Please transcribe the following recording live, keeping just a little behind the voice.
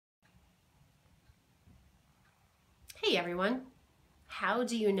Hey everyone, how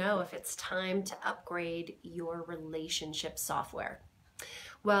do you know if it's time to upgrade your relationship software?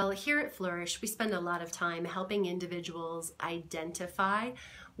 Well, here at Flourish, we spend a lot of time helping individuals identify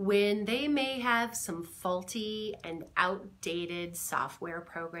when they may have some faulty and outdated software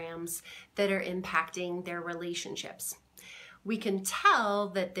programs that are impacting their relationships. We can tell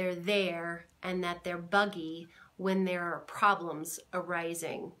that they're there and that they're buggy when there are problems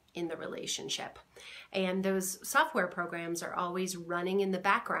arising in the relationship. And those software programs are always running in the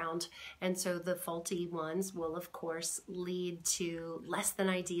background, and so the faulty ones will of course lead to less than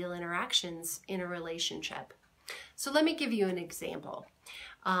ideal interactions in a relationship. So let me give you an example.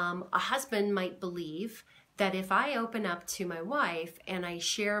 A husband might believe that if I open up to my wife and I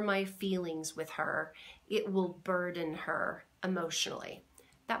share my feelings with her, it will burden her emotionally.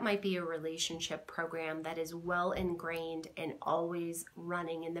 That might be a relationship program that is well ingrained and always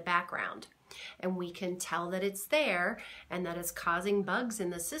running in the background. And we can tell that it's there and that it's causing bugs in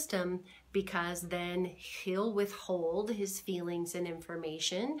the system because then he'll withhold his feelings and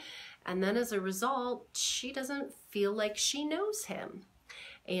information. And then as a result, she doesn't feel like she knows him.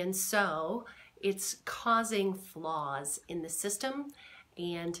 And so it's causing flaws in the system,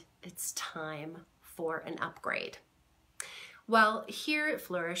 and it's time for an upgrade. Well, here at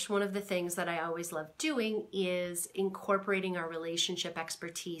Flourish, one of the things that I always love doing is incorporating our relationship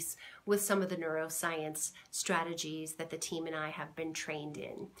expertise with some of the neuroscience strategies that the team and I have been trained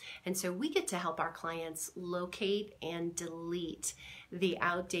in. And so we get to help our clients locate and delete the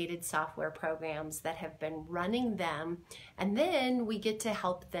outdated software programs that have been running them. And then we get to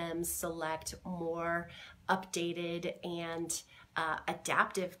help them select more updated and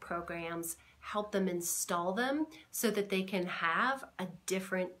adaptive programs, help them install them so that they can have a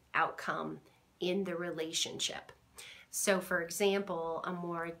different outcome in the relationship. So for example, a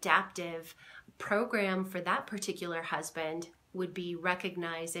more adaptive program for that particular husband would be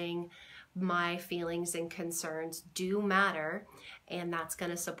recognizing my feelings and concerns do matter, and that's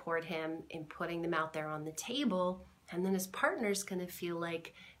going to support him in putting them out there on the table. And then his partner's going to feel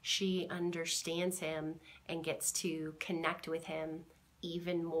like she understands him and gets to connect with him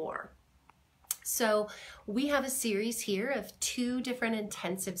even more. So we have a series here of 2 different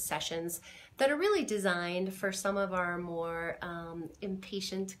intensive sessions that are really designed for some of our more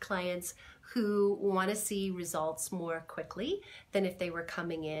impatient clients who want to see results more quickly than if they were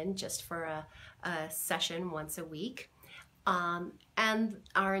coming in just for a session once a week. And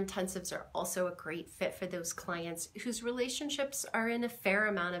our intensives are also a great fit for those clients whose relationships are in a fair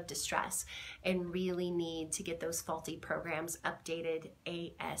amount of distress and really need to get those faulty programs updated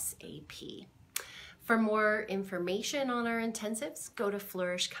ASAP. For more information on our intensives, go to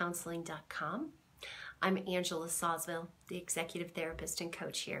flourishcounseling.com. I'm Angela Sawsville, the executive therapist and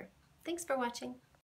coach here. Thanks for watching.